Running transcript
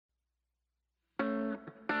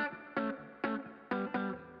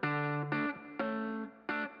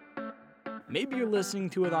Maybe you're listening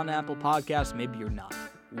to it on Apple Podcasts, maybe you're not.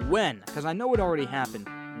 When? Because I know it already happened.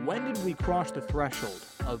 When did we cross the threshold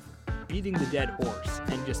of beating the dead horse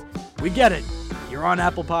and just, we get it, you're on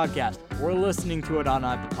Apple Podcast. We're listening to it on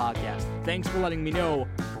Apple Podcast. Thanks for letting me know,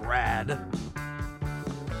 Brad.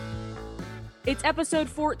 It's episode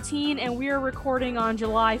 14, and we are recording on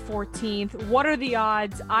July 14th. What are the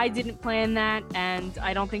odds? I didn't plan that, and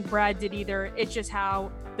I don't think Brad did either. It's just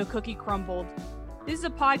how the cookie crumbled. This is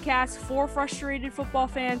a podcast for frustrated football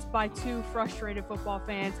fans by two frustrated football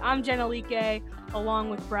fans. I'm Jenna Elique,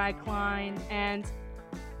 along with Brad Klein, and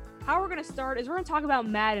how we're going to start is we're going to talk about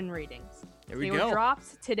Madden ratings. There we go. They were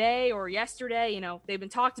dropped today or yesterday. They've been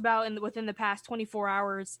talked about within the past 24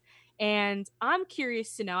 hours. And I'm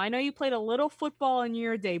curious to know, I know you played a little football in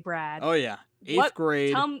your day, Brad. Oh, yeah. Eighth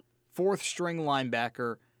grade, fourth string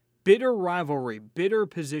linebacker, bitter rivalry, bitter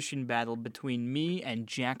position battle between me and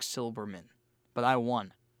Jack Silberman. But I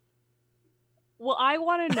won. Well, I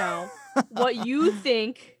want to know what you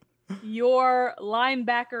think your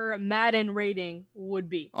linebacker Madden rating would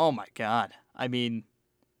be. Oh, my God. I mean,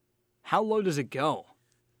 how low does it go?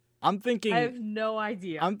 I have no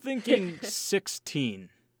idea. I'm thinking 16.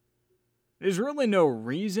 There's really no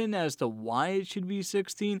reason as to why it should be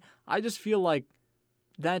 16. I just feel like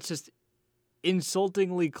that's just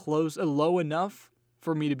insultingly close, low enough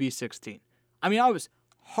for me to be 16. I mean, I was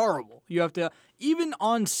horrible. You have to, even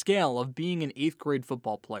on scale of being an 8th grade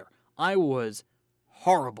football player, I was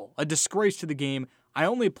horrible. A disgrace to the game. I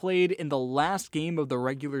only played in the last game of the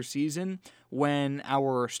regular season when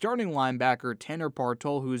our starting linebacker, Tanner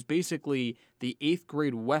Partol, who's basically the 8th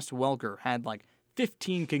grade Wes Welker, had like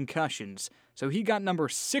 15 concussions. So he got number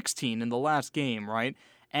 16 in the last game, right?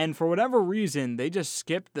 And for whatever reason, they just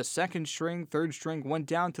skipped the second string, third string, went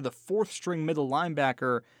down to the fourth string middle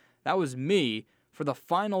linebacker. That was me for the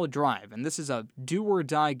final drive. And this is a do or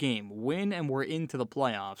die game. Win and we're into the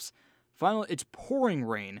playoffs. It's pouring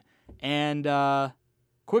rain. And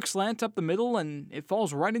quick slant up the middle and it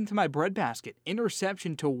falls right into my breadbasket.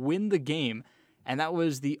 Interception to win the game. And that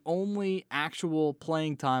was the only actual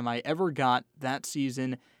playing time I ever got that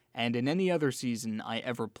season and in any other season I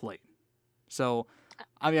ever played. So,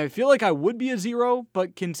 I mean, I feel like I would be a 0,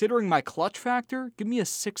 but considering my clutch factor, give me a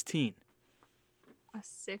 16. A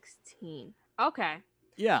 16. Okay.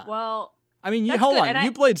 Yeah. Well, I mean, hold on.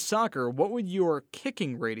 You played soccer. What would your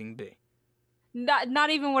kicking rating be? Not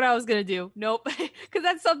even what I was gonna do. Nope, because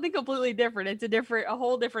that's something completely different. It's a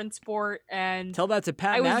whole different sport. And tell that to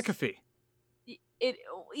Pat McAfee.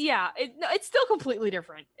 It's still completely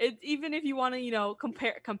different. Even if you want to,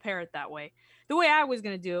 compare it that way. The way I was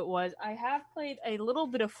going to do it was I have played a little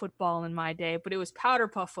bit of football in my day, but it was powder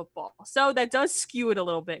puff football. So that does skew it a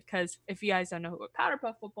little bit because if you guys don't know what powder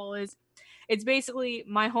puff football is, it's basically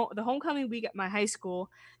the homecoming week at my high school.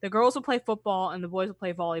 The girls will play football and the boys will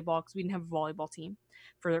play volleyball because we didn't have a volleyball team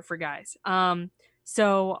for guys.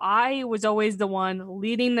 So I was always the one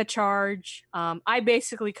leading the charge. I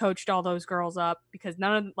basically coached all those girls up because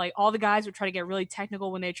all the guys would try to get really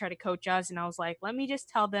technical when they try to coach us. And I was like, let me just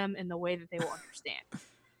tell them in the way that they will understand.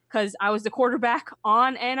 Because I was the quarterback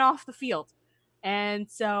on and off the field. And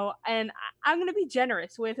so, I'm going to be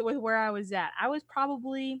generous with where I was at. I'd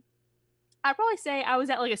probably say I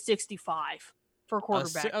was at like a 65 for a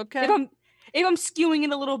quarterback. Okay. If I'm skewing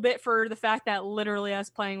it a little bit for the fact that literally I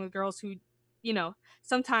was playing with girls who,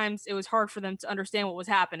 sometimes it was hard for them to understand what was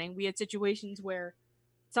happening. We had situations where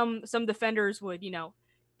some defenders would,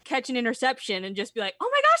 catch an interception and just be like,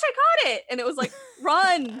 "Oh my gosh, I caught it!" And it was like,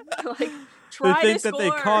 "Run!" Like try they think to score. That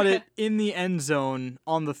they caught it in the end zone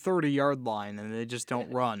on the 30-yard line, and they just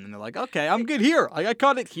don't run. And they're like, "Okay, I'm good here. I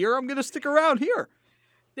caught it here. I'm gonna stick around here."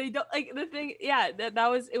 They don't like the thing. Yeah,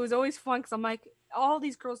 it was always fun because I'm like, all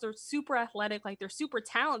these girls are super athletic, like they're super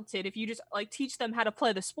talented if you just like teach them how to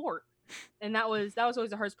play the sport. And that was always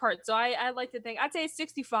the hardest part. So I like to think I'd say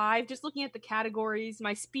 65. Just looking at the categories,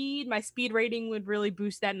 my speed rating would really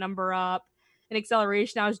boost that number up. And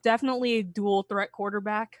acceleration, I was definitely a dual threat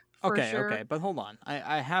quarterback. For sure. Okay, but hold on.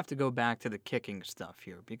 I have to go back to the kicking stuff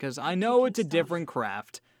here because I know it's a different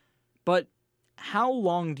craft. But how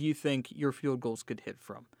long do you think your field goals could hit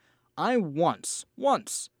from? I once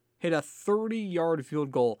hit a 30-yard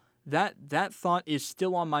field goal. That thought is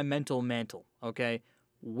still on my mental mantle. Okay.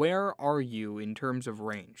 Where are you in terms of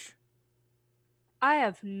range? I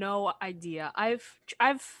have no idea. I've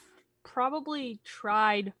probably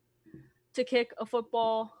tried to kick a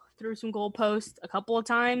football through some goalposts a couple of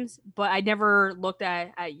times, but I never looked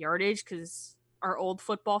at yardage because our old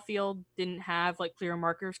football field didn't have like clear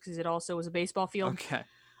markers because it also was a baseball field. Okay.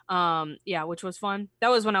 Which was fun. That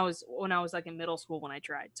was when I was like in middle school when I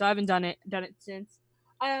tried. So I haven't done it since.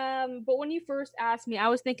 But when you first asked me, I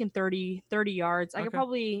was thinking 30 yards. I could Okay.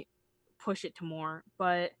 probably push it to more,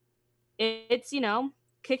 but it's,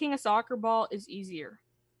 kicking a soccer ball is easier.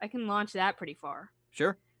 I can launch that pretty far.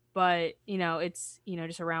 Sure. But, it's,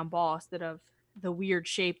 just a round ball instead of the weird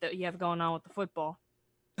shape that you have going on with the football.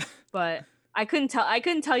 But I couldn't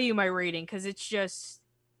tell you my rating because it's just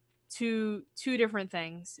two different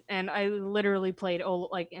things. And I literally played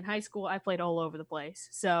like in high school, I played all over the place.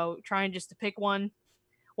 So trying just to pick one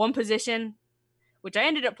position, which I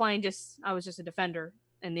ended up playing I was just a defender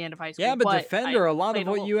in the end of high school. Yeah, but defender, a lot of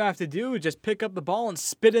what you have to do is just pick up the ball and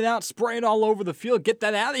spit it out, spray it all over the field, get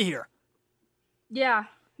that out of here. Yeah.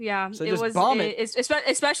 So just bomb it.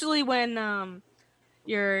 Especially when some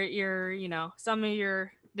of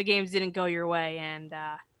the games didn't go your way, and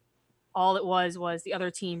all it was the other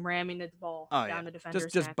team ramming the ball down the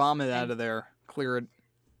defender's just bomb it out of there, clear it.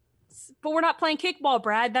 But we're not playing kickball,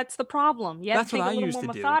 Brad. That's the problem. You have to think a little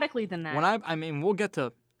more methodically than that. We'll get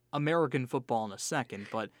to American football in a second,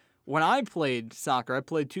 but when I played soccer, I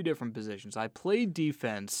played two different positions. I played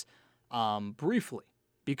defense briefly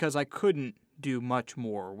because I couldn't do much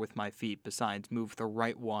more with my feet besides move the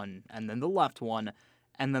right one and then the left one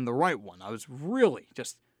and then the right one. I was really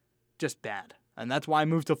just bad, and that's why I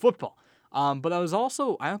moved to football. But I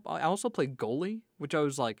also played goalie, which I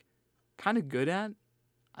was like kind of good at.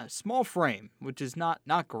 A small frame, which is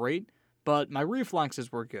not great, but my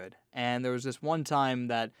reflexes were good. And there was this one time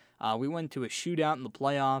that we went to a shootout in the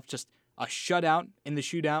playoffs, just a shutout in the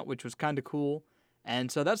shootout, which was kind of cool. And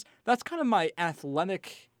so that's kind of my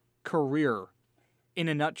athletic career in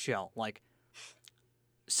a nutshell. Like,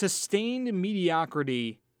 sustained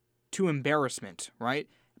mediocrity to embarrassment, right?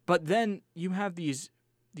 But then you have these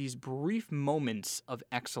brief moments of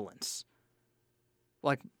excellence.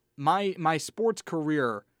 Like, my sports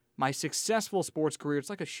career, my successful sports career,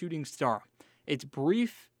 it's like a shooting star. It's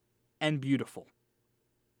brief and beautiful.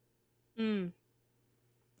 I mean,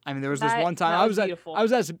 there was this one time I was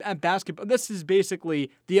at basketball. This is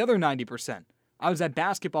basically the other 90%. I was at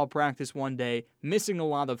basketball practice one day, missing a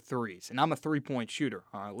lot of threes, and I'm a three-point shooter,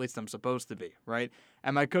 or at least I'm supposed to be, right?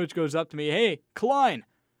 And my coach goes up to me, "Hey, Klein,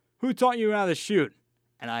 who taught you how to shoot?"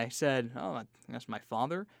 And I said, "Oh, that's my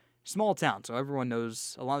father." Small town, so everyone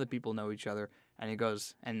knows, a lot of people know each other. And he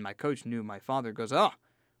goes, and my coach knew my father, goes, "Oh,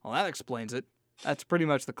 well, that explains it. That's pretty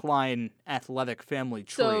much the Klein athletic family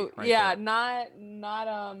tree." So, right yeah, there.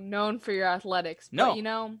 not known for your athletics.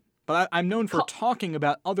 No. But, But I'm known for talking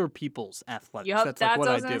about other people's athletics. Yep, that's like what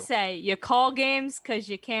I do. I was going to say. You call games because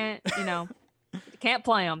you can't, you can't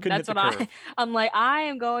play them. That's what I'm like, I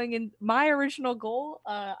am going in. My original goal,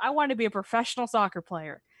 I want to be a professional soccer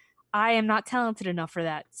player. I am not talented enough for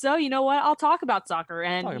that. So, you know what? I'll talk about soccer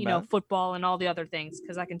and, football and all the other things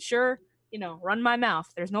because I can run my mouth.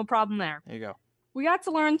 There's no problem there. There you go. We got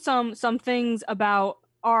to learn some things about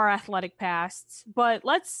our athletic pasts, but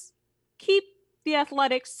let's keep the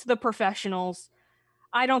athletics to the professionals.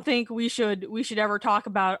 I don't think we should ever talk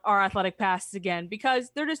about our athletic pasts again because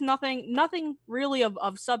there is nothing really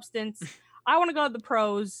of substance. I want to go to the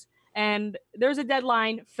pros, and there's a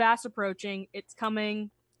deadline fast approaching. It's coming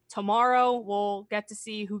tomorrow. We'll get to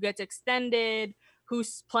see who gets extended,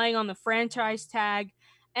 who's playing on the franchise tag,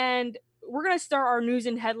 and we're going to start our news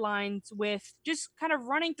and headlines with just kind of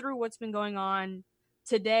running through what's been going on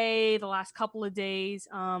today, the last couple of days,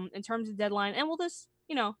 in terms of deadline, and we'll just,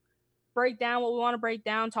 break down what we want to break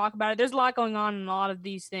down, talk about it. There's a lot going on, and a lot of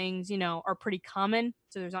these things, are pretty common,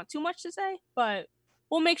 so there's not too much to say, but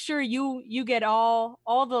we'll make sure you get all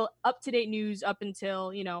the up-to-date news up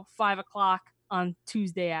until, 5 o'clock on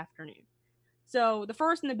Tuesday afternoon. So the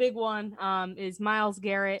first and the big one is Myles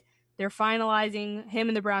Garrett. They're finalizing, him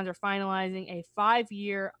and the Browns are finalizing a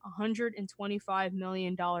 5-year, $125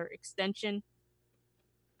 million extension.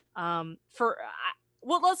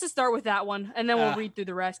 Let's just start with that one, and then we'll read through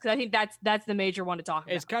the rest, because I think that's the major one to talk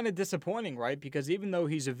about. It's kind of disappointing, right? Because even though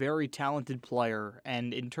he's a very talented player,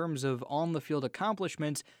 and in terms of on-the-field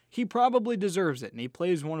accomplishments, he probably deserves it, and he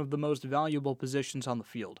plays one of the most valuable positions on the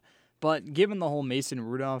field. But given the whole Mason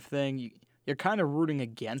Rudolph thing, you're kind of rooting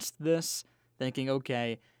against this, thinking,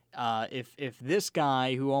 okay, if this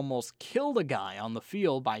guy who almost killed a guy on the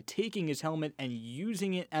field by taking his helmet and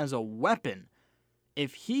using it as a weapon,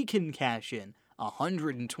 if he can cash in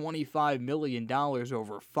 $125 million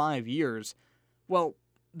over 5 years, well,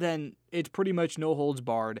 then it's pretty much no holds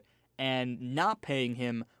barred, and not paying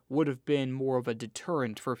him would have been more of a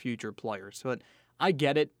deterrent for future players. But I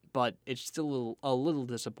get it, but it's still a little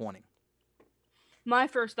disappointing. My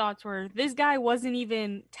first thoughts were, this guy wasn't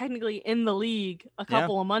even technically in the league a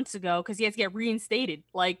couple of months ago because he has to get reinstated.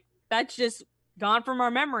 Like, that's just gone from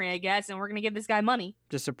our memory, I guess, and we're going to give this guy money.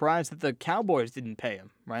 Just surprised that the Cowboys didn't pay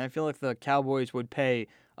him, right? I feel like the Cowboys would pay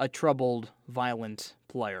a troubled, violent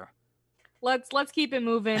player. Let's keep it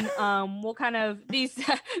moving. We'll kind of these.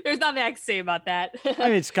 There's nothing I can say about that. I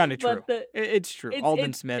mean, it's kind of true. It's true.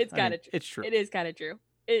 Alden Smith. It's kind of it's true. It is kind of true.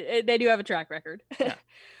 They do have a track record. Yeah.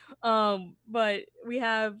 But we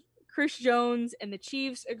have Chris Jones and the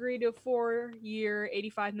Chiefs agreed to a 4-year,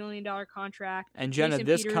 $85 million contract. And Jenna,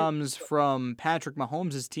 this comes from Patrick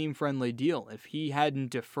Mahomes' team-friendly deal. If he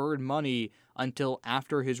hadn't deferred money until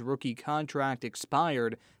after his rookie contract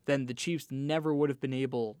expired, then the Chiefs never would have been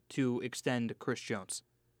able to extend Chris Jones.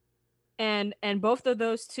 And both of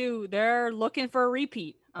those two, they're looking for a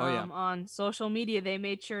repeat. Yeah. On social media, they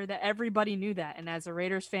made sure that everybody knew that. And as a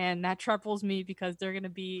Raiders fan, that troubles me because they're going to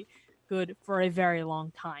be good for a very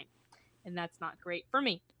long time. And that's not great for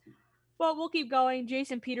me. But we'll keep going.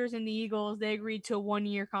 Jason Peters and the Eagles, they agreed to a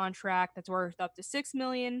 1-year contract that's worth up to $6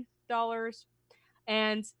 million.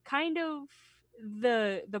 And kind of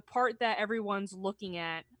the part that everyone's looking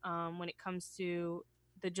at when it comes to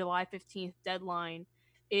the July 15th deadline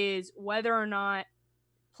is whether or not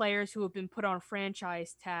players who have been put on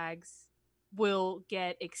franchise tags will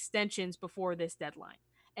get extensions before this deadline.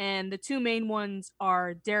 And the two main ones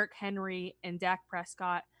are Derrick Henry and Dak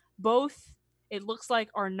Prescott. Both, it looks like,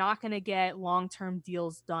 are not going to get long-term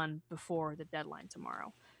deals done before the deadline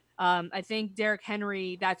tomorrow. I think Derrick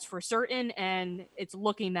Henry, that's for certain, and it's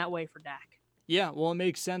looking that way for Dak. Yeah, well, it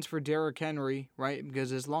makes sense for Derrick Henry, right?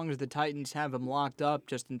 Because as long as the Titans have him locked up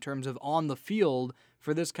just in terms of on the field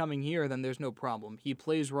for this coming year, then there's no problem. He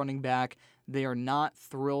plays running back. They are not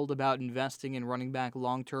thrilled about investing in running back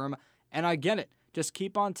long-term, and I get it. Just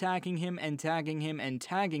keep on tagging him and tagging him and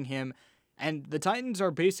tagging him. And the Titans are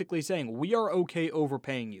basically saying, we are okay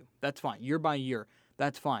overpaying you. That's fine. Year by year.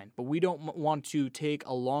 That's fine. But we don't want to take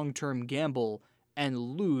a long-term gamble and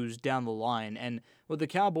lose down the line. And with the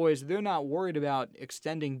Cowboys, they're not worried about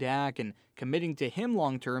extending Dak and committing to him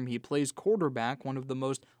long-term. He plays quarterback, one of the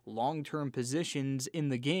most long-term positions in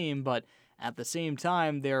the game. But at the same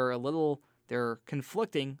time, they're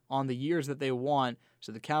conflicting on the years that they want.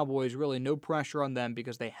 So the Cowboys, really no pressure on them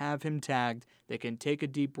because they have him tagged. They can take a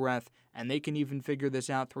deep breath, and they can even figure this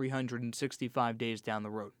out 365 days down the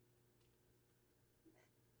road.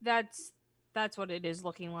 That's what it is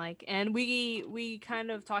looking like. And we kind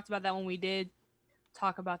of talked about that when we did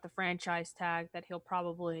talk about the franchise tag, that he'll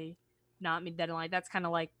probably not meet deadline. That's kind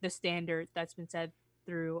of like the standard that's been said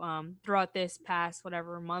throughout this past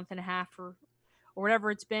month and a half or whatever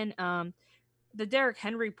it's been. The Derrick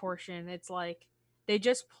Henry portion, it's like they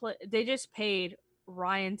just paid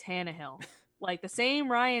Ryan Tannehill, like the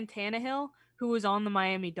same Ryan Tannehill who was on the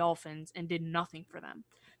Miami Dolphins and did nothing for them.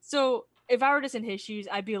 So if I were just in his shoes,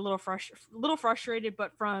 I'd be a little frustrated.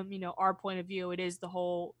 But from our point of view, it is the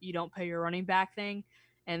whole you don't pay your running back thing,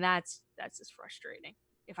 and that's just frustrating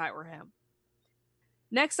if I were him.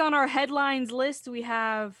 Next on our headlines list, we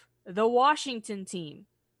have the Washington team.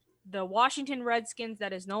 The Washington Redskins,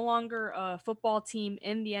 that is no longer a football team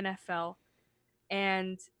in the NFL.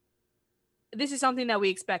 And this is something that we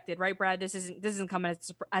expected, right, Brad? This isn't coming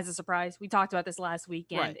as a surprise. We talked about this last week,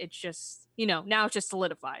 and right. It's just, now it's just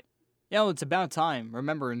solidified. Yeah, well, it's about time.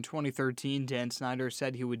 Remember, in 2013, Dan Snyder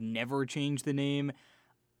said he would never change the name.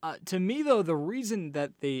 To me, though, the reason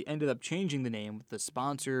that they ended up changing the name with the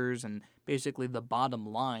sponsors and basically the bottom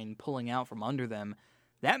line pulling out from under them,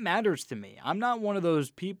 that matters to me. I'm not one of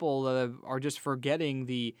those people that are just forgetting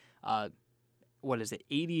the,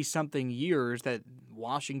 80-something years that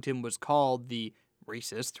Washington was called the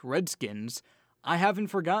racist Redskins. I haven't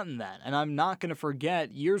forgotten that, and I'm not going to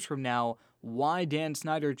forget years from now why Dan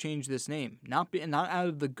Snyder changed this name. Not out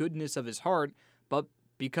of the goodness of his heart, but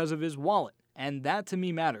because of his wallet. And that, to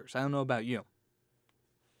me, matters. I don't know about you.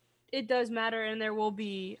 It does matter, and there will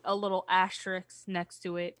be a little asterisk next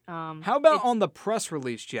to it. How about on the press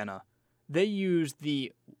release, Jenna? They used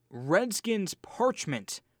the Redskins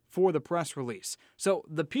parchment for the press release. So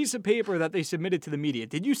the piece of paper that they submitted to the media,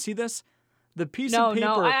 did you see this? The piece of paper.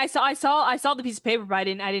 No, I saw the piece of paper, but I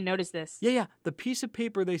didn't notice this. Yeah. The piece of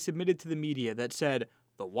paper they submitted to the media that said,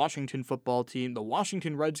 the Washington football team, the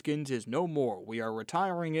Washington Redskins is no more. We are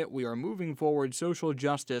retiring it. We are moving forward social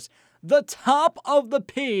justice. The top of the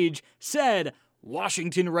page said,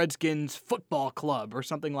 Washington Redskins Football Club or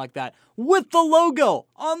something like that with the logo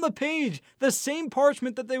on the page. The same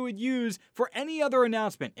parchment that they would use for any other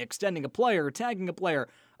announcement, extending a player, tagging a player,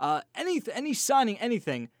 any signing,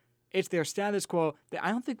 anything. It's their status quo.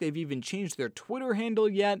 I don't think they've even changed their Twitter handle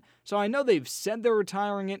yet. So I know they've said they're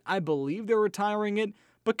retiring it. I believe they're retiring it.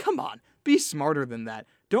 But come on, be smarter than that.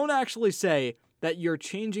 Don't actually say that you're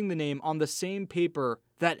changing the name on the same paper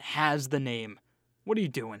that has the name. What are you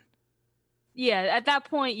doing? Yeah, at that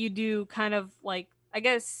point you do kind of like, I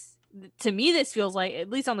guess to me this feels like, at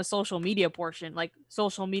least on the social media portion, like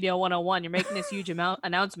social media 101, you're making this huge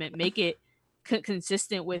announcement, make it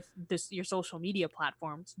consistent with your social media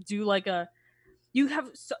platforms. Do like you have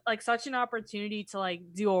like such an opportunity to like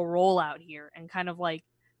do a rollout here and kind of like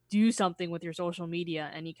do something with your social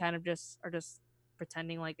media, and you kind of just are just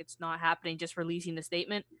pretending like it's not happening, just releasing the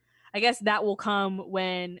statement. I guess that will come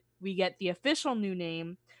when we get the official new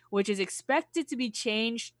name, which is expected to be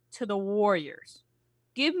changed to the Warriors.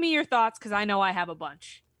 Give me your thoughts, because I know I have a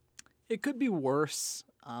bunch. It could be worse.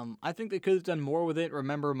 I think they could have done more with it.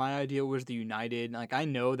 Remember, my idea was the United. Like, I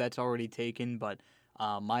know that's already taken, but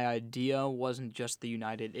my idea wasn't just the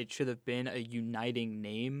United. It should have been a uniting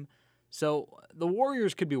name. So the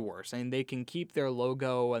Warriors could be worse. I mean, they can keep their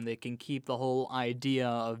logo and they can keep the whole idea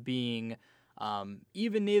of being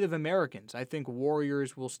even Native Americans. I think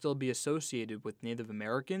Warriors will still be associated with Native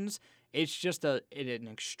Americans. It's just an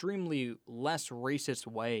extremely less racist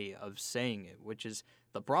way of saying it, which is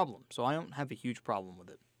the problem. So I don't have a huge problem with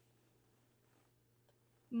it.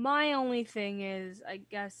 My only thing is, I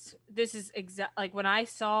guess this is like when I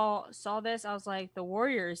saw this, I was like, the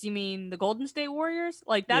Warriors. You mean the Golden State Warriors?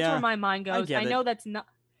 Like that's where my mind goes. I know that's not.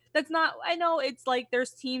 I know it's like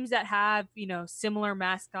there's teams that have similar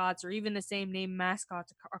mascots or even the same name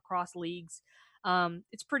mascots across leagues.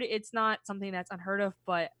 It's not something that's unheard of,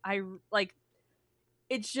 but I like.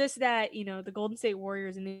 It's just that the Golden State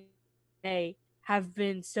Warriors in the NBA have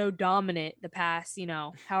been so dominant the past,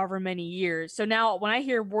 however many years. So now when I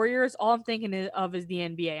hear Warriors, all I'm thinking of is the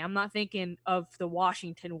NBA. I'm not thinking of the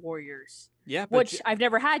Washington Warriors. Yeah, which I've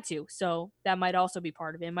never had to. So that might also be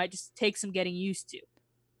part of it. It might just take some getting used to.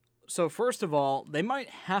 So first of all, they might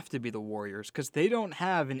have to be the Warriors because they don't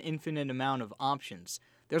have an infinite amount of options.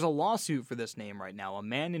 There's a lawsuit for this name right now. A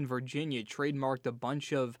man in Virginia trademarked a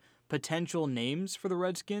bunch of potential names for the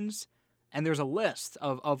Redskins. And there's a list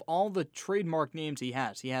of all the trademark names he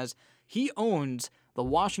has. He owns the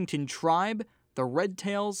Washington Tribe, the Red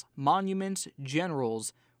Tails, Monuments,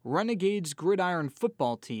 Generals, Renegades Gridiron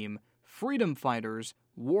Football Team, Freedom Fighters,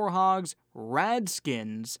 Warhogs,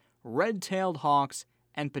 Radskins, Red-Tailed Hawks,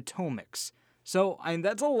 and Potomacs. So I mean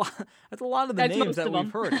that's a lot. That's a lot of the names that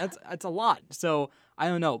we've heard. That's a lot. So I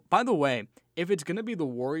don't know. By the way, if it's gonna be the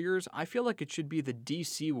Warriors, I feel like it should be the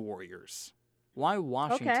DC Warriors. Why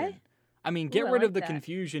Washington? Okay. I mean, get rid of the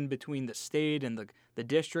confusion between the state and the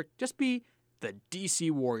district. Just be the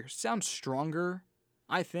DC Warriors. Sounds stronger,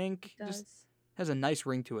 I think. It does. Just has a nice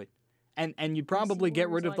ring to it. And you'd probably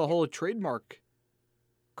get rid of the whole trademark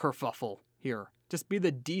kerfuffle here. Just be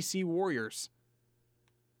the DC Warriors.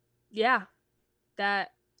 Yeah.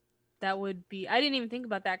 That would be... I didn't even think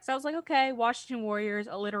about that because I was like, okay, Washington Warriors,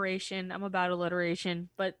 alliteration. I'm about alliteration.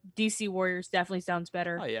 But DC Warriors definitely sounds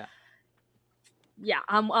better. Oh, yeah. Yeah,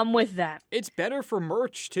 I'm with that. It's better for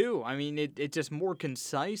merch too. I mean, it's just more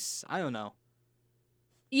concise. I don't know.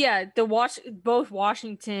 Yeah, both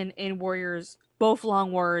Washington and Warriors, both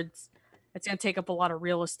long words. It's gonna take up a lot of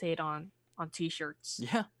real estate on t-shirts.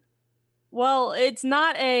 Yeah. Well, it's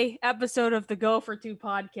not a episode of the Go for Two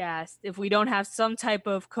podcast if we don't have some type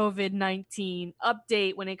of COVID-19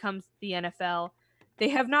 update when it comes to the NFL. They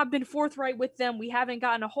have not been forthright with them. We haven't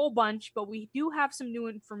gotten a whole bunch, but we do have some new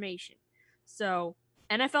information. So,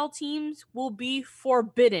 NFL teams will be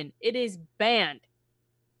forbidden. It is banned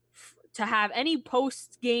to have any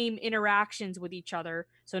post-game interactions with each other.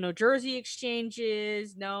 So, no jersey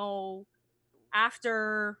exchanges, no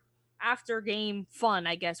after-game fun,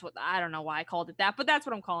 I guess. I don't know why I called it that, but that's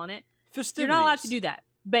what I'm calling it. Festivities. You're not allowed to do that.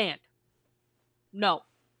 Banned. No.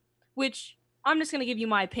 Which, I'm just going to give you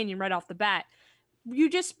my opinion right off the bat. You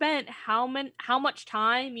just spent how much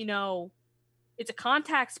time, it's a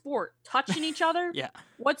contact sport, touching each other. Yeah.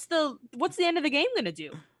 What's the end of the game gonna do?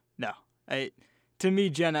 No, to me,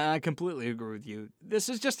 Jenna, I completely agree with you. This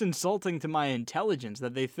is just insulting to my intelligence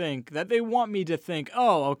that they want me to think.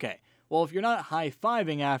 Oh, okay. Well, if you're not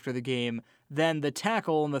high-fiving after the game, then the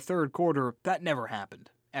tackle in the third quarter that never happened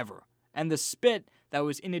ever, and the spit that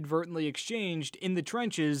was inadvertently exchanged in the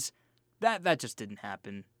trenches that just didn't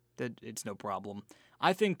happen. It's no problem.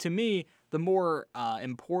 I think, to me, the more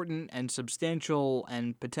important and substantial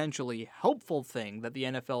and potentially helpful thing that the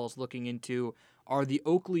NFL is looking into are the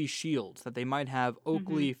Oakley shields, that they might have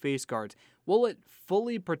Oakley face guards. Will it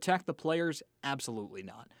fully protect the players? Absolutely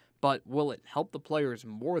not. But will it help the players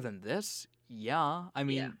more than this? Yeah. I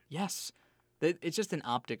mean, yes. It's just an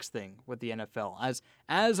optics thing with the NFL.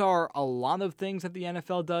 As are a lot of things that the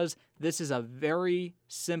NFL does, this is a very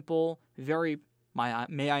simple, very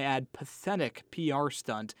may I add, pathetic PR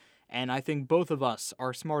stunt, and I think both of us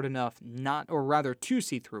are smart enough to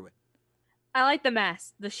see through it. I like the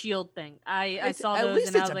mask, the shield thing. I saw at those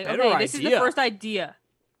least and I it's was a like, better okay, this is the idea. first idea.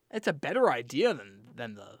 It's a better idea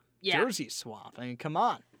than the jersey swap. I mean, come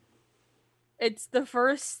on. It's the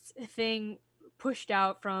first thing pushed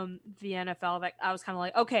out from the NFL that I was kind of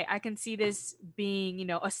like, okay, I can see this being,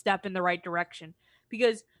 a step in the right direction.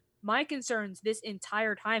 Because my concerns this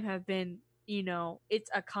entire time have been, it's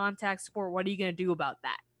a contact sport. What are you going to do about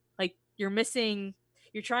that? Like, you're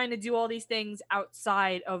trying to do all these things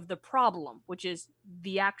outside of the problem, which is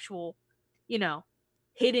the actual,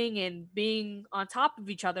 hitting and being on top of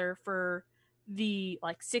each other for the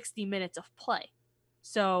 60 minutes of play.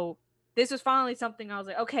 So this was finally something I was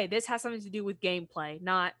like, okay, this has something to do with gameplay,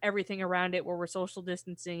 not everything around it where we're social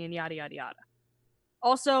distancing and yada, yada, yada.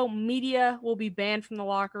 Also, media will be banned from the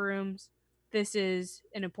locker rooms. This is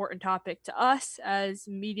an important topic to us as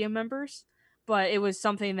media members, but it was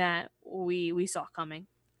something that we saw coming.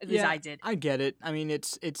 At least I did. I get it. I mean,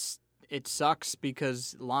 it sucks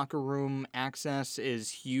because locker room access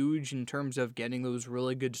is huge in terms of getting those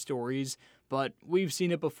really good stories, but we've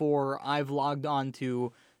seen it before. I've logged on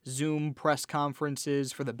to Zoom press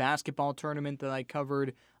conferences for the basketball tournament that I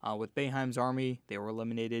covered with Boeheim's Army. They were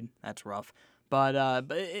eliminated. That's rough. But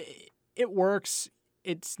it works.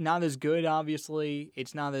 It's not as good, obviously.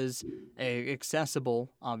 It's not as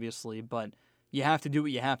accessible, obviously, but you have to do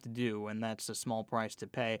what you have to do, and that's a small price to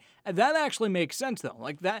pay. And that actually makes sense, though.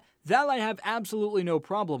 Like, that I have absolutely no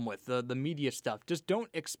problem with, the media stuff. Just don't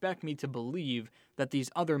expect me to believe that these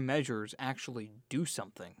other measures actually do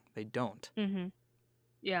something. They don't. Mm-hmm.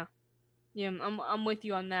 Yeah, I'm with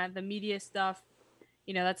you on that. The media stuff,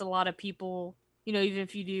 that's a lot of people. Even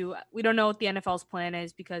if you do, we don't know what the NFL's plan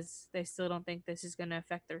is because they still don't think this is going to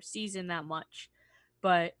affect their season that much.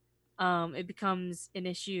 But it becomes an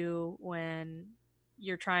issue when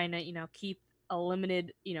you're trying to, keep a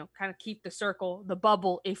limited, kind of keep the circle, the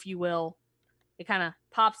bubble, if you will. It kind of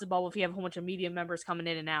pops the bubble if you have a whole bunch of media members coming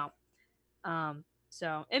in and out.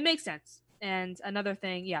 So it makes sense. And another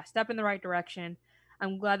thing, step in the right direction.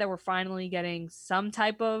 I'm glad that we're finally getting some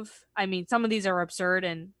type of, some of these are absurd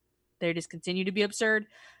and they just continue to be absurd,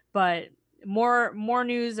 but more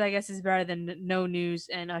news, I guess, is better than no news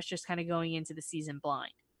and us just kind of going into the season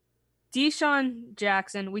blind. DeSean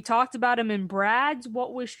Jackson, we talked about him in Brad's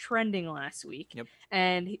What Was Trending last week. Yep.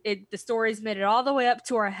 And the stories made it all the way up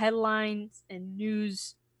to our headlines and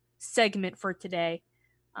news segment for today.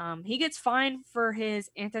 He gets fined for his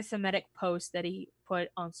anti-Semitic post that he put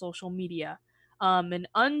on social media. An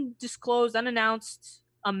undisclosed, unannounced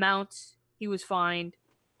amount he was fined.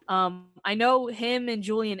 I know him and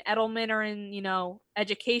Julian Edelman are in,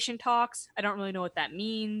 education talks. I don't really know what that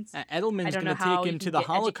means. Edelman's going to take him to the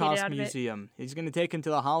Holocaust Museum. He's going to take him to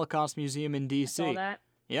the Holocaust Museum in D.C. I saw that.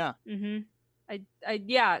 Yeah. Mm-hmm.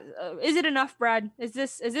 Is it enough, Brad? Is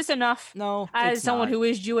this enough? No, as someone who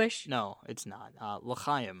is Jewish. No, it's not.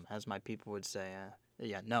 L'chaim, as my people would say.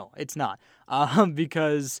 No, it's not.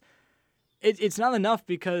 Because it's not enough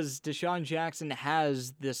because DeSean Jackson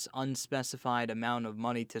has this unspecified amount of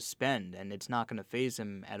money to spend, and it's not going to faze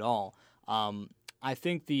him at all. I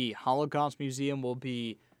think the Holocaust Museum will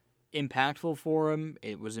be impactful for him.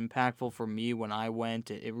 It was impactful for me when I went.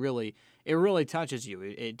 It really touches you.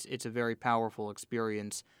 It's a very powerful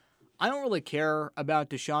experience. I don't really care about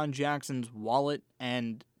DeSean Jackson's wallet,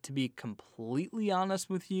 and to be completely honest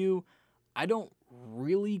with you, I don't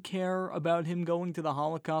really care about him going to the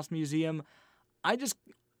Holocaust Museum. I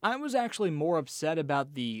was actually more upset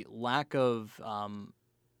about the lack of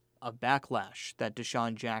a backlash that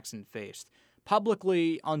DeSean Jackson faced.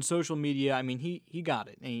 Publicly, on social media, he got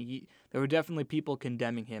it. There were definitely people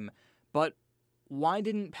condemning him. But why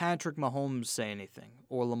didn't Patrick Mahomes say anything?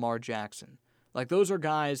 Or Lamar Jackson? Like, those are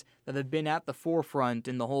guys that have been at the forefront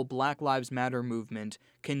in the whole Black Lives Matter movement,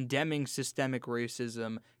 condemning systemic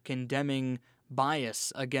racism, condemning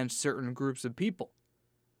bias against certain groups of people.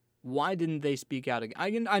 Why didn't they speak out? I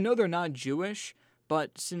know they're not Jewish,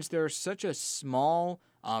 but since there's such a small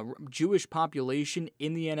Jewish population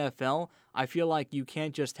in the NFL, I feel like you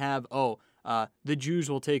can't just have, the Jews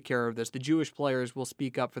will take care of this. The Jewish players will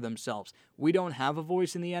speak up for themselves. We don't have a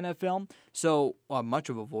voice in the NFL, so much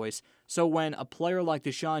of a voice. So when a player like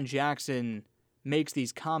DeSean Jackson makes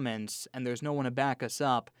these comments and there's no one to back us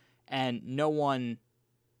up and no one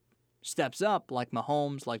steps up like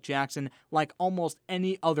Mahomes, like Jackson, like almost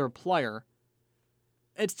any other player,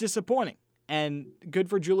 it's disappointing. And good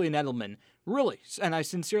for Julian Edelman, really, and I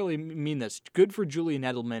sincerely mean this, good for Julian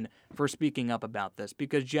Edelman for speaking up about this.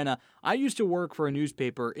 Because, Jenna, I used to work for a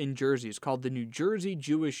newspaper in Jersey. It's called the New Jersey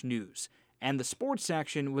Jewish News. and the sports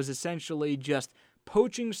section was essentially just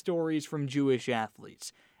poaching stories from Jewish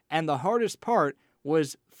athletes. And the hardest part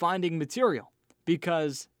was finding material,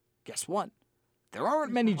 because guess what? There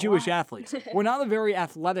aren't many Jewish athletes. We're not a very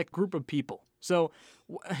athletic group of people. So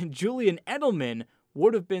Julian Edelman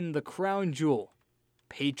would have been the crown jewel.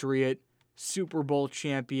 Patriot, Super Bowl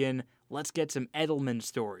champion, let's get some Edelman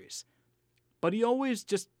stories. But he always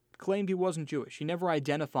just claimed he wasn't Jewish. He never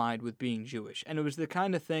identified with being Jewish. And it was the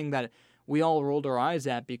kind of thing that we all rolled our eyes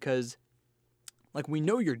at because, like, we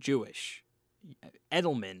know you're Jewish.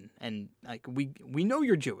 Edelman, and like we know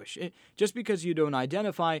you're Jewish. Just because you don't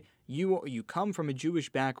identify, you come from a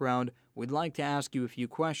Jewish background. We'd like to ask you a few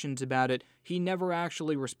questions about it. He never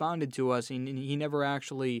actually responded to us, and he never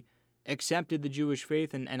actually accepted the Jewish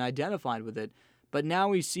faith and identified with it. But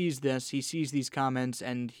now he sees this, he sees these comments,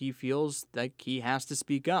 and he feels like he has to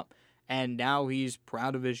speak up. And now he's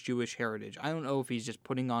proud of his Jewish heritage. I don't know if he's just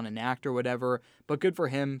putting on an act or whatever, but good for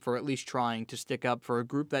him for at least trying to stick up for a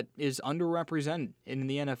group that is underrepresented in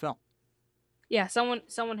the NFL. Yeah, someone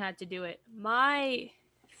had to do it. My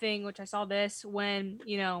thing, which I saw this when,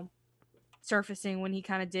 surfacing when he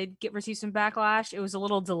kind of did receive some backlash, it was a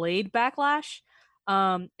little delayed backlash.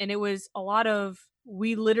 And it was a lot of,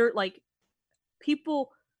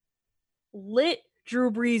 people lit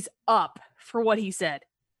Drew Brees up for what he said.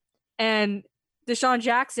 And DeSean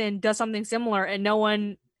Jackson does something similar, and no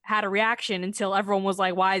one had a reaction until everyone was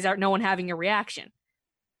like, why is no one having a reaction?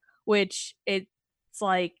 Which it's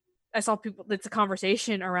like, I saw people, it's a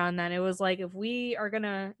conversation around that. It was like, if we are going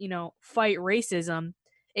to, fight racism,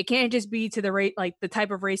 it can't just be to the type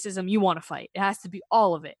of racism you want to fight. It has to be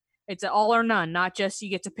all of it. It's all or none, not just you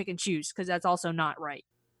get to pick and choose, because that's also not right.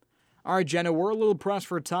 All right, Jenna, we're a little pressed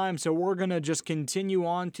for time, so we're going to just continue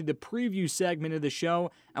on to the preview segment of the show,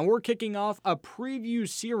 and we're kicking off a preview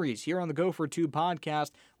series here on the Go For Two podcast,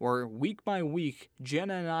 where week by week,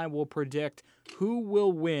 Jenna and I will predict who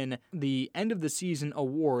will win the end of the season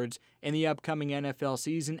awards in the upcoming NFL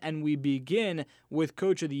season, and we begin with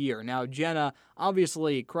Coach of the Year. Now, Jenna,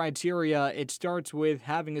 obviously, criteria, it starts with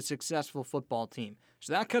having a successful football team.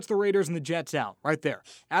 So that cuts the Raiders and the Jets out, right there.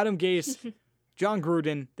 Adam Gase, John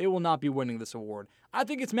Gruden, they will not be winning this award. I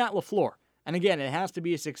think it's Matt LaFleur. And again, it has to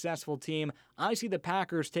be a successful team. I see the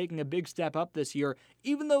Packers taking a big step up this year,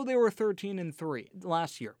 even though they were 13-3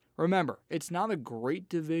 last year. Remember, it's not a great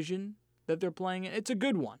division that they're playing in. It's a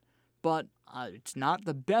good one, but it's not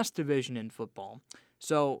the best division in football.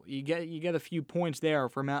 So you get a few points there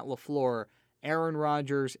for Matt LaFleur, Aaron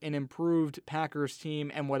Rodgers, an improved Packers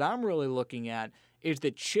team, and what I'm really looking at is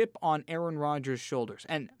the chip on Aaron Rodgers' shoulders,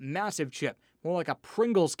 and massive chip. More like a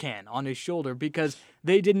Pringles can on his shoulder, because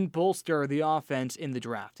they didn't bolster the offense in the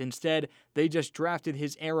draft. Instead, they just drafted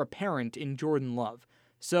his heir apparent in Jordan Love.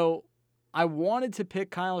 So I wanted to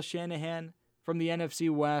pick Kyle Shanahan from the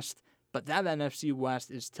NFC West, but that NFC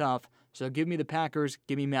West is tough. So give me the Packers,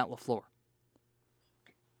 give me Matt LaFleur.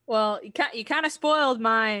 Well, you kind of spoiled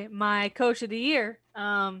my Coach of the Year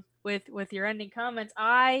with your ending comments.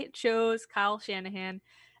 I chose Kyle Shanahan.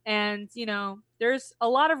 And, there's a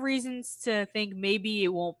lot of reasons to think maybe it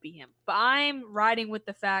won't be him. But I'm riding with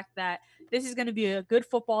the fact that this is going to be a good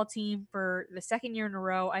football team for the second year in a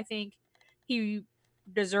row. I think he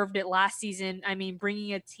deserved it last season. I mean,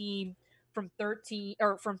 bringing a team from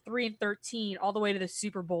 3-13 all the way to the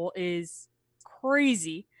Super Bowl is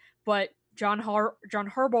crazy. But John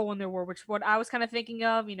Harbaugh won the award, which is what I was kind of thinking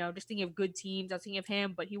of, just thinking of good teams. I was thinking of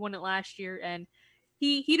him, but he won it last year, and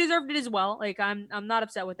he deserved it as well. Like, I'm not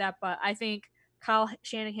upset with that, but I think Kyle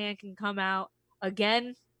Shanahan can come out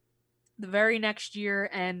again the very next year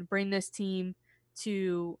and bring this team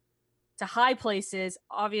to high places.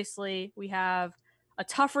 Obviously, we have a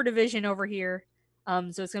tougher division over here,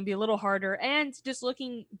 so it's going to be a little harder. And just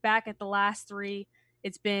looking back at the last three,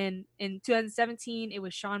 it's been in 2017, it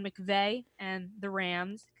was Sean McVay and the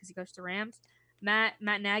Rams, because he coached the Rams. Matt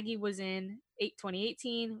Nagy was in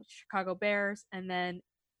 2018 with Chicago Bears, and then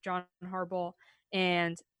John Harbaugh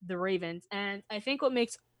and the Ravens. And I think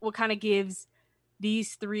what kind of gives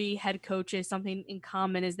these three head coaches something in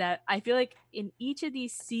common is that I feel like in each of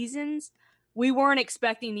these seasons, we weren't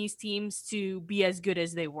expecting these teams to be as good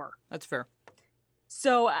as they were. That's fair.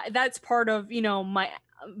 So that's part of,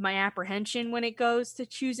 my apprehension when it goes to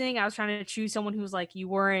choosing. I was trying to choose someone who's like, you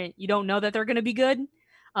don't know that they're going to be good.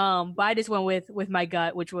 But I just went with my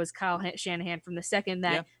gut, which was Kyle Shanahan. From the second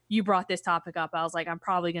that you brought this topic up, I was like, I'm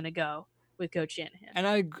probably going to go with Coach Shanahan. And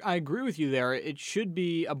I agree with you there. It should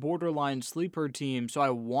be a borderline sleeper team. So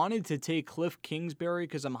I wanted to take Cliff Kingsbury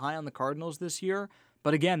because I'm high on the Cardinals this year.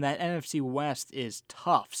 But again, that NFC West is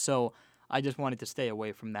tough. So I just wanted to stay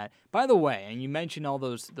away from that. By the way, and you mentioned all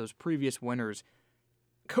those previous winners,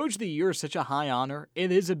 Coach of the Year is such a high honor.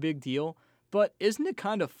 It is a big deal. But isn't it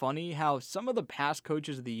kind of funny how some of the past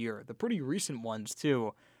Coaches of the Year, the pretty recent ones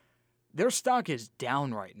too, their stock is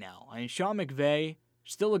down right now. I mean, Sean McVay,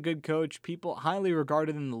 still a good coach, people highly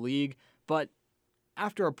regarded in the league, but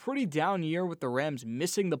after a pretty down year with the Rams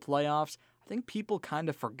missing the playoffs, I think people kind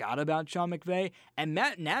of forgot about Sean McVay. And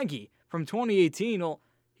Matt Nagy from 2018, well,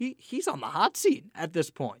 he's on the hot seat at this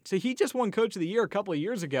point. So he just won Coach of the Year a couple of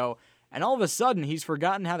years ago, and all of a sudden he's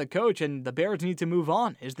forgotten how to coach, and the Bears need to move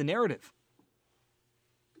on, is the narrative.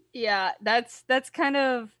 Yeah, that's kind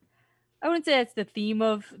of, I wouldn't say that's the theme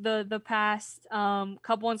of the past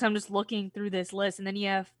couple ones. I'm just looking through this list, and then you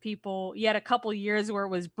had a couple years where it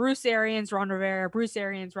was Bruce Arians, Ron Rivera, Bruce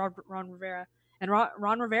Arians, Ron Rivera, and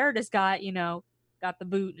Ron Rivera just got the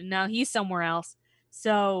boot, and now he's somewhere else.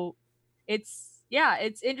 So it's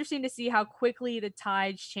interesting to see how quickly the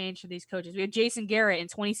tides change for these coaches. We had Jason Garrett in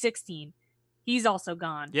 2016. He's also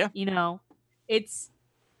gone. Yeah.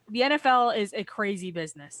 The NFL is a crazy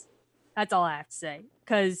business. That's all I have to say.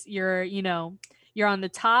 Because you're on the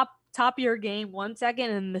top of your game 1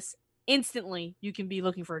 second, and this instantly you can be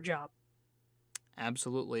looking for a job.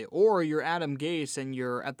 Absolutely. Or you're Adam Gase and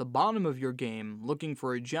you're at the bottom of your game looking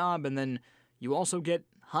for a job, and then you also get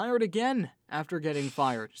hired again after getting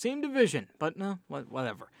fired. Same division, but no,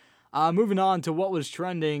 whatever. Moving on to what was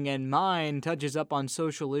trending, and mine touches up on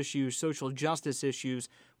social issues, social justice issues,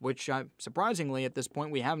 which surprisingly at this point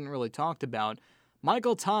we haven't really talked about.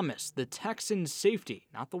 Michael Thomas, the Texans safety,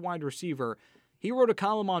 not the wide receiver, he wrote a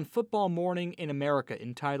column on Football Morning in America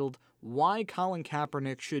entitled Why Colin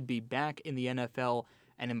Kaepernick Should Be Back in the NFL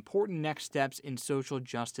and Important Next Steps in Social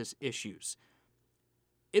Justice Issues.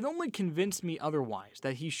 It only convinced me otherwise,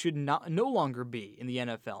 that he should no longer be in the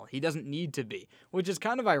NFL. He doesn't need to be, which is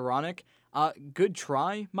kind of ironic. Good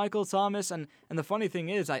try, Michael Thomas. And the funny thing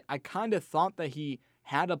is, I kind of thought that he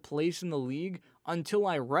had a place in the league until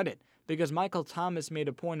I read it, because Michael Thomas made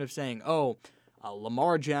a point of saying,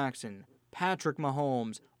 Lamar Jackson, Patrick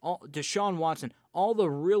Mahomes, Deshaun Watson, all the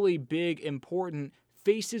really big, important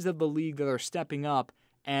faces of the league that are stepping up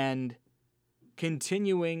and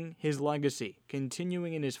continuing his legacy,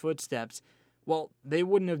 continuing in his footsteps. Well, they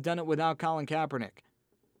wouldn't have done it without Colin Kaepernick.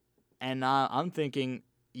 And I'm thinking,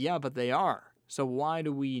 yeah, but they are. So why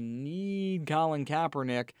do we need Colin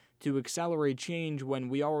Kaepernick to accelerate change when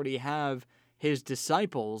we already have his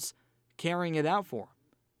disciples carrying it out for him?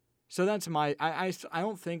 So that's I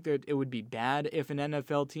don't think that it would be bad if an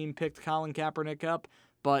NFL team picked Colin Kaepernick up,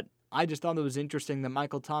 but I just thought it was interesting that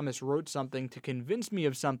Michael Thomas wrote something to convince me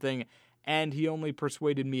of something, and he only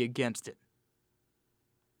persuaded me against it.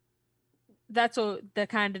 That's the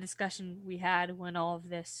kind of discussion we had when all of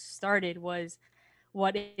this started was,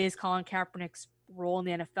 what is Colin Kaepernick's role in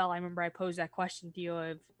the NFL? I remember I posed that question to you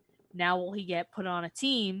of, now will he get put on a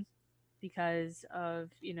team because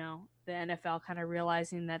of, the NFL kind of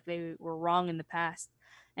realizing that they were wrong in the past.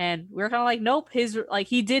 And we were kind of like, nope,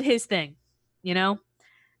 he did his thing,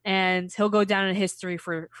 and he'll go down in history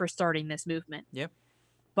for starting this movement. Yep.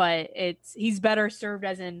 But he's better served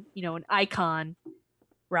as an icon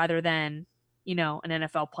rather than, an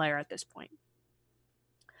NFL player at this point.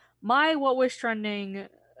 My what was trending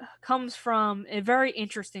comes from a very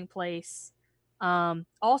interesting place.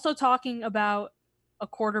 Also talking about a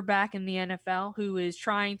quarterback in the NFL who is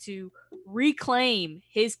trying to reclaim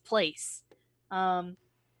his place. I'm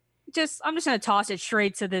just going to toss it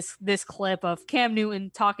straight to this clip of Cam Newton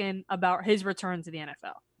talking about his return to the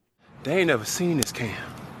NFL. They ain't never seen this Cam.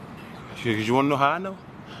 You want to know how I know?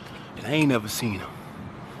 They ain't never seen him.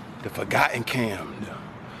 The forgotten Cam.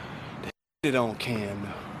 The shit on Cam.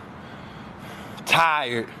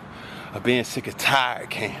 Tired of being sick and tired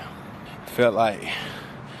Cam. Felt like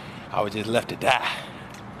I was just left to die.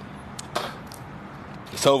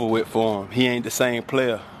 It's over with for him. He ain't the same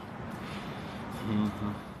player.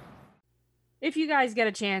 Mm-hmm. If you guys get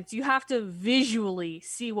a chance, you have to visually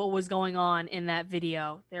see what was going on in that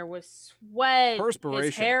video. There was sweat. Perspiration.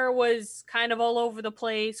 His hair was kind of all over the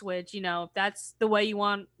place, which, if that's the way you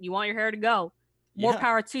want your hair to go, more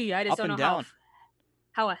power to you. I just don't know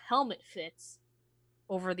how a helmet fits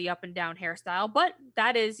over the up and down hairstyle, but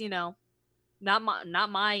that is, not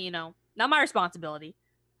my responsibility.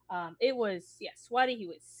 It was, sweaty. He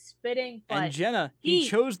was spitting. But and Jenna, he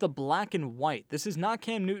chose the black and white. This is not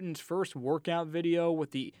Cam Newton's first workout video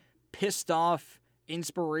with the pissed off,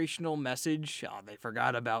 inspirational message. Oh, they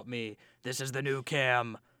forgot about me. This is the new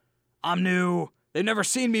Cam. I'm new. They've never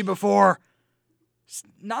seen me before.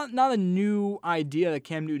 not a new idea that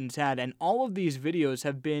Cam Newton's had, and all of these videos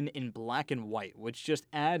have been in black and white, which just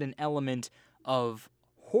add an element of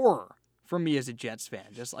horror for me as a Jets fan.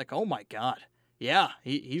 Just like, oh my God, yeah,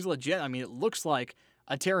 he's legit. I mean, it looks like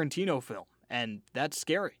a Tarantino film, and that's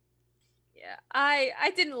scary. Yeah,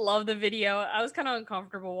 I didn't love the video. I was kind of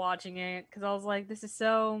uncomfortable watching it because I was like, this is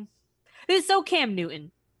so Cam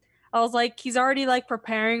Newton. I was like, he's already like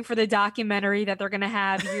preparing for the documentary that they're going to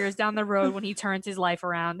have years down the road when he turns his life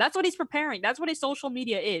around. That's what he's preparing. That's what his social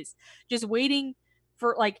media is. Just waiting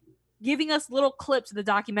for like giving us little clips of the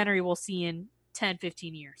documentary we'll see in 10,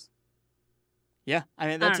 15 years. Yeah, I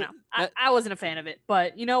mean, I don't know. I wasn't a fan of it,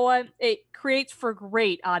 but you know what? It creates for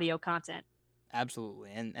great audio content.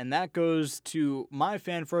 Absolutely. And that goes to my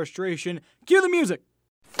fan frustration. Cue the music.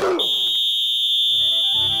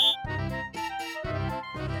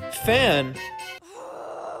 Fan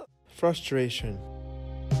frustration.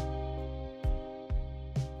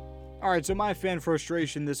 All right, so my fan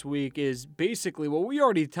frustration this week is basically, well, we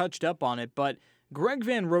already touched up on it, but Greg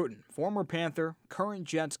Van Roten, former Panther, current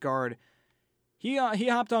Jets guard, he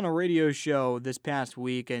hopped on a radio show this past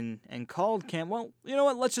week and called Cam. Well, you know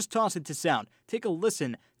what? Let's just toss it to sound. Take a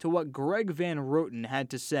listen to what Greg Van Roten had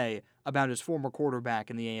to say about his former quarterback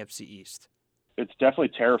in the AFC East. It's definitely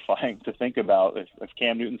terrifying to think about if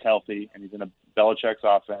Cam Newton's healthy and he's in a Belichick's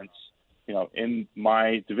offense, in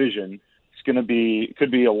my division. Could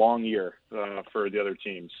be a long year for the other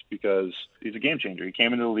teams because he's a game changer. He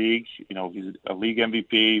came into the league, he's a league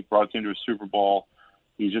MVP, brought the team to a Super Bowl.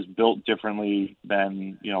 He's just built differently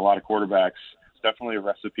than, a lot of quarterbacks. It's definitely a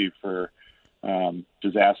recipe for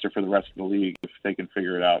disaster for the rest of the league if they can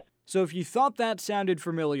figure it out. So if you thought that sounded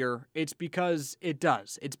familiar, it's because it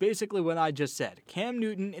does. It's basically what I just said. Cam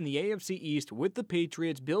Newton in the AFC East with the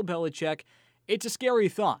Patriots, Bill Belichick. It's a scary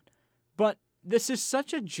thought. But this is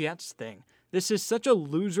such a Jets thing. This is such a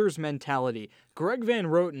loser's mentality. Greg Van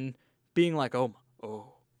Roten being like,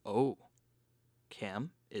 oh,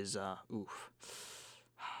 Cam is, oof.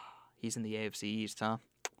 He's in the AFC East, huh?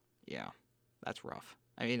 Yeah, that's rough.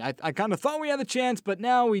 I mean, I kind of thought we had the chance, but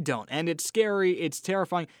now we don't. And it's scary. It's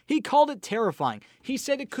terrifying. He called it terrifying. He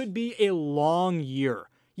said it could be a long year.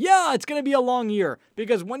 Yeah, it's going to be a long year.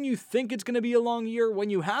 Because when you think it's going to be a long year,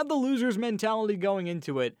 when you have the loser's mentality going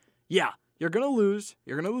into it, yeah, you're going to lose.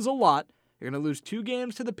 You're going to lose a lot. You're going to lose 2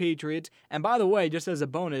 games to the Patriots. And by the way, just as a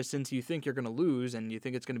bonus, since you think you're going to lose and you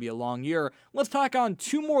think it's going to be a long year, let's tack on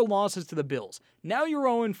 2 more losses to the Bills. Now you're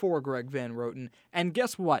 0-4, Greg Van Roten. And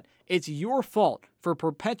guess what? It's your fault for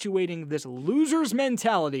perpetuating this loser's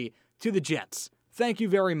mentality to the Jets. Thank you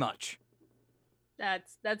very much.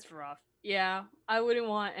 That's rough. Yeah, I wouldn't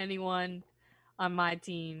want anyone on my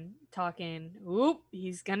team talking, oop,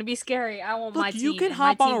 he's going to be scary. I want my team. You can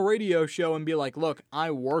hop on a radio show and be like, look, I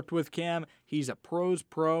worked with Cam. He's a pro's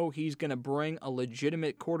pro. He's going to bring a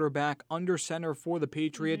legitimate quarterback under center for the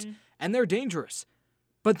Patriots, and they're dangerous.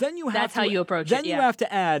 But then you have That's how you approach it. Then you have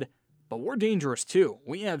to add, but we're dangerous too.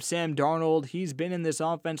 We have Sam Darnold. He's been in this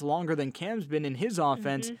offense longer than Cam's been in his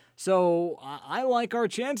offense, so I like our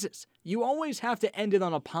chances. You always have to end it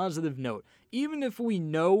on a positive note. Even if we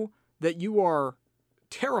know that you are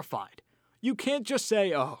terrified, you can't just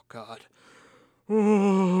say, oh, God,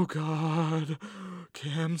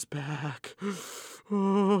 Cam's back.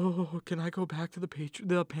 Oh, can I go back to the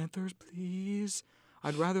Panthers, please?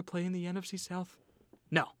 I'd rather play in the NFC South.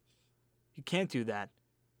 No, you can't do that.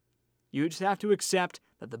 You just have to accept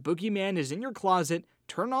that the boogeyman is in your closet,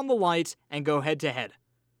 turn on the lights, and go head-to-head.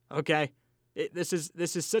 Okay? This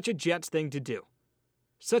is such a Jets thing to do.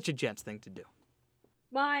 Such a Jets thing to do.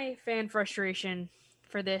 My fan frustration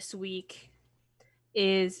for this week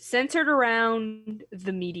is centered around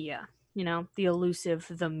the media, the elusive,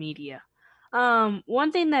 the media.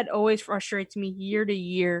 One thing that always frustrates me year to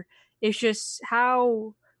year is just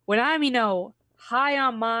how when I'm, high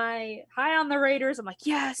on the Raiders, I'm like,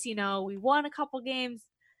 yes, we won a couple games.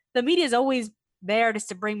 The media is always there just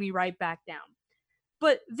to bring me right back down.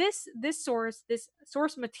 But this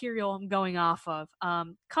source material I'm going off of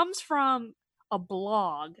comes from a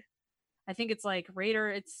blog. I think it's like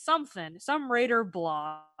some Raider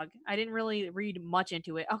blog. I didn't really read much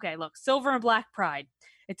into it. Okay, look, Silver and Black Pride.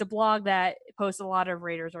 It's a blog that posts a lot of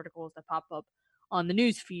Raiders articles that pop up on the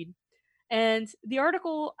news feed. And the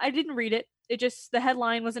article, I didn't read it. The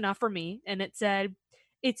headline was enough for me. And it said,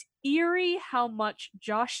 it's eerie how much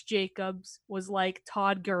Josh Jacobs was like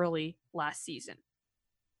Todd Gurley last season.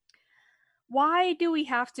 Why do we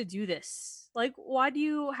have to do this? Like, why do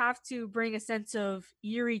you have to bring a sense of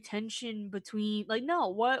eerie tension between, no,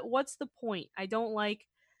 what's the point? I don't like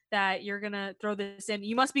that you're going to throw this in.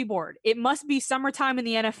 You must be bored. It must be summertime in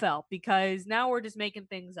the NFL because now we're just making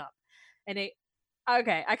things up. And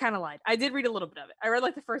okay, I kind of lied. I did read a little bit of it. I read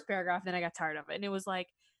like the first paragraph, then I got tired of it. And it was like,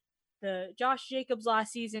 the Josh Jacobs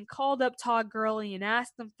last season called up Todd Gurley and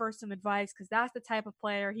asked him for some advice because that's the type of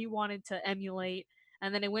player he wanted to emulate.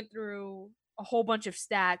 And then it went through a whole bunch of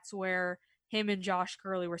stats where him and Josh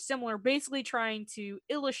Gurley were similar, basically trying to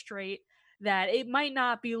illustrate that it might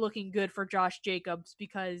not be looking good for Josh Jacobs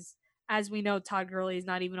because, as we know, Todd Gurley is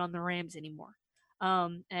not even on the Rams anymore.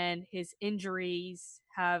 And his injuries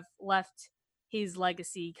have left his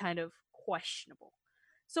legacy kind of questionable.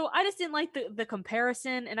 So I just didn't like the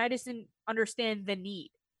comparison, and I just didn't understand the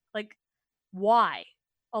need. Like, why?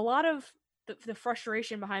 A lot of the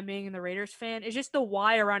frustration behind being a Raiders fan is just the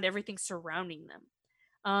why around everything surrounding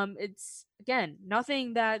them. It's, again,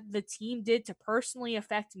 nothing that the team did to personally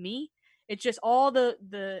affect me. It's just all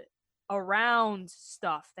the around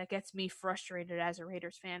stuff that gets me frustrated as a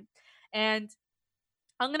Raiders fan. And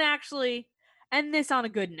I'm going to actually end this on a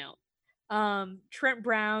good note. Trent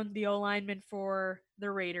Brown, the O-lineman for the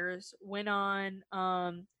Raiders, went on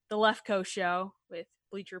the Lefko show with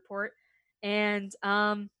Bleacher Report, and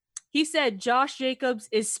he said Josh Jacobs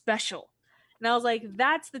is special. And I was like,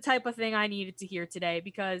 that's the type of thing I needed to hear today,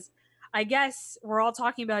 because I guess we're all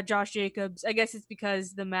talking about Josh Jacobs. I guess it's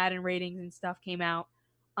because the Madden ratings and stuff came out.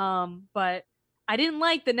 But I didn't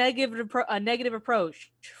like the negative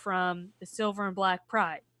approach from the Silver and Black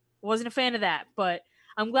Pride. Wasn't a fan of that, but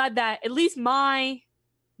I'm glad that at least my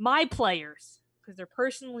players, because they're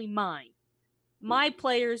personally mine, my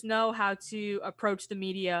players know how to approach the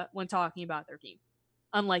media when talking about their team,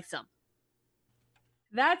 unlike some.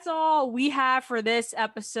 That's all we have for this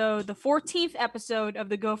episode, the 14th episode of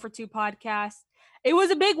the Go for Two podcast. It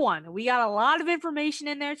was a big one. We got a lot of information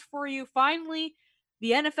in there for you. Finally,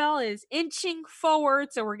 the NFL is inching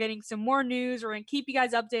forward, so we're getting some more news. We're going to keep you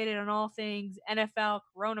guys updated on all things NFL,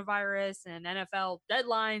 coronavirus, and NFL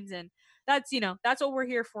deadlines. And that's what we're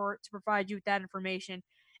here for, to provide you with that information.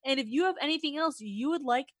 And if you have anything else you would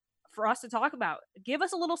like for us to talk about, give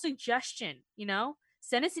us a little suggestion,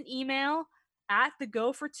 send us an email at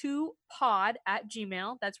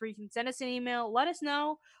thegofor2pod@gmail.com. That's where you can send us an email. Let us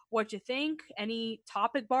know what you think, any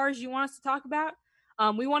topic bars you want us to talk about.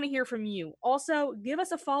 We want to hear from you. Also, give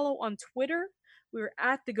us a follow on Twitter. We're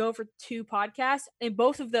at the Go for Two podcast. In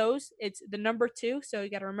both of those, it's the number 2, so you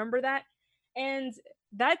got to remember that. And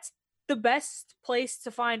that's the best place to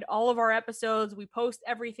find all of our episodes. We post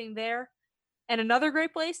everything there. And another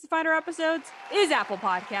great place to find our episodes is Apple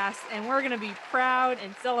Podcasts, and we're going to be proud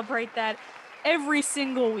and celebrate that every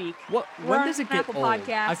single week. When does it get Apple old?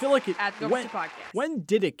 Podcast I feel like it. At Podcast. When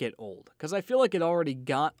did it get old? Because I feel like it already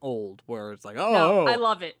got old, where it's like, No, I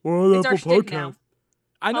love it. Well, it's our shtick now.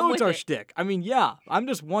 I know it's our it. shtick. I mean, yeah. I'm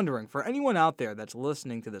just wondering, for anyone out there that's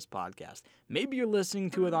listening to this podcast, maybe you're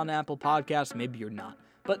listening to it on Apple Podcasts, maybe you're not.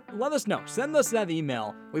 But let us know. Send us that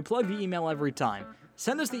email. We plug the email every time.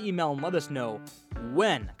 Send us the email and let us know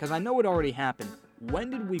when, because I know it already happened.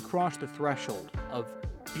 When did we cross the threshold of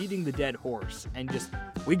beating the dead horse and just,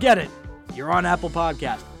 we get it, you're on Apple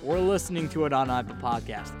Podcast, we're listening to it on Apple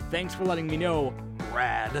Podcast, thanks for letting me know,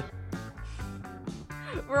 Brad.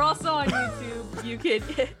 We're also on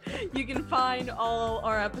YouTube. You can find all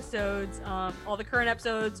our episodes, all the current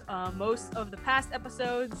episodes, most of the past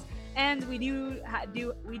episodes, and we do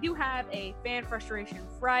have a Fan Frustration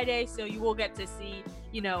Friday, so you will get to see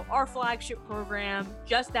our flagship program,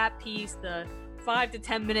 just that piece, the 5 to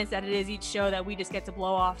 10 minutes that it is each show that we just get to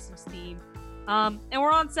blow off some steam. And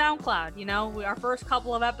we're on SoundCloud. Our first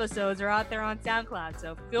couple of episodes are out there on SoundCloud,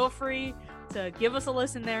 so feel free to give us a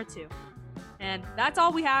listen there too. And that's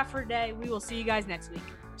all we have for today. We will see you guys next week.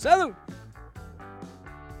 Salute!